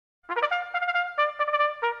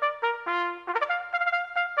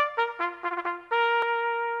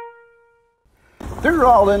They're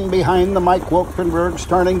all in behind the Mike Wilkenberg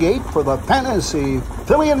starting gate for the Fantasy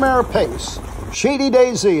Filly and Mare Pace. Shady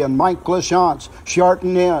Daisy and Mike Lachance,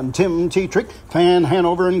 Shartin in, Tim Tetrick, Fan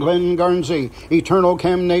Hanover and Glenn Garnsey, Eternal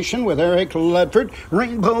Camnation with Eric Ledford,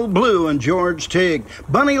 Rainbow Blue and George Tigg,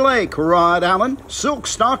 Bunny Lake, Rod Allen, Silk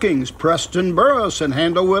Stockings, Preston Burris and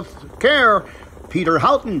Handle with Care, Peter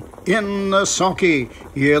Houghton in the sulky.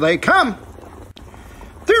 Here they come.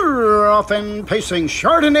 They're off and pacing.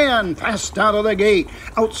 Shardin in, fast out of the gate.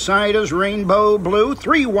 Outside is Rainbow Blue.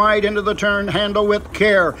 3 wide into the turn, Handle with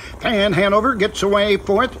Care. Fan Hanover gets away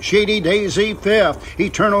 4th. Shady Daisy 5th.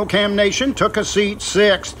 Eternal Camnation took a seat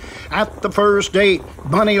 6th. At the first 8,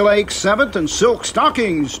 Bunny Lake 7th and Silk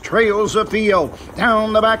Stockings trails the field.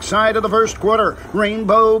 Down the backside of the first quarter,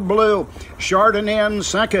 Rainbow Blue. Shardin in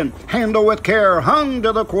 2nd. Handle with Care hung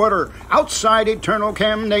to the quarter. Outside Eternal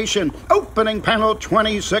Camnation. Opening panel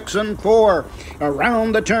 26 and 4.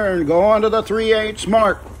 Around the turn, go on to the 3/8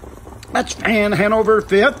 mark. That's Fan Hanover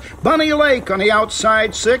 5th. Bunny Lake on the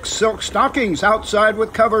outside 6th. Silk Stockings outside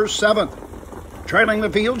with cover 7th. Trailing the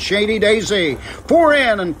field, Shady Daisy. 4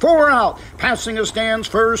 in and 4 out. Passing the stands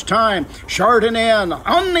first time. Shardin in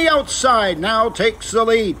on the outside. Now takes the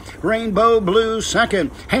lead. Rainbow Blue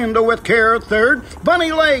 2nd. Handle with Care 3rd.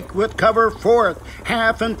 Bunny Lake with cover 4th.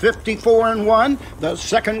 Half in 54 and 1. The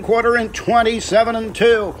second quarter in 27 and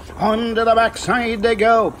 2. On to the backside they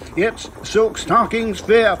go. It's Silk Stockings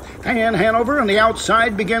 5th. Fan Hanover on the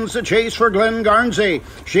outside begins the chase for Glenn Garnsey.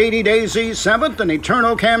 Shady Daisy 7th and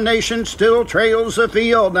Eternal Camnation still trails the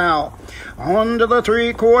field now. On to the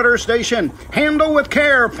 3/4 station. Handle with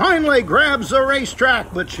Care finally grabs the racetrack,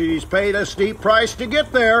 but she's paid a steep price to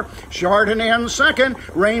get there. Shardin in 2nd.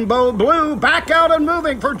 Rainbow Blue back out and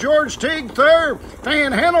moving for George Tigg 3rd.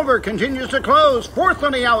 Fan Hanover continues to close 4th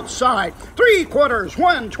on the outside. 3/4,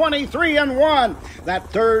 1:23 and 1.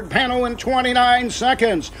 That third panel in 29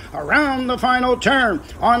 seconds. Around the final turn.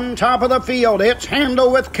 On top of the field, it's Handle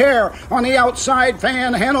with Care. On the outside,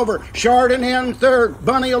 Fan Hanover. Shardin in 3rd.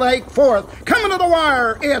 Bunny Lake 4th. Coming to the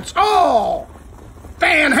wire, it's all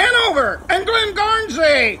Fan Hanover and Glenn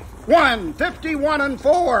Garnsey. 1:51 and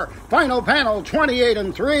 4. Final panel 28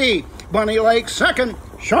 and 3. Bunny Lake 2nd.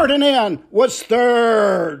 Shardin in was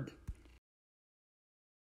 3rd.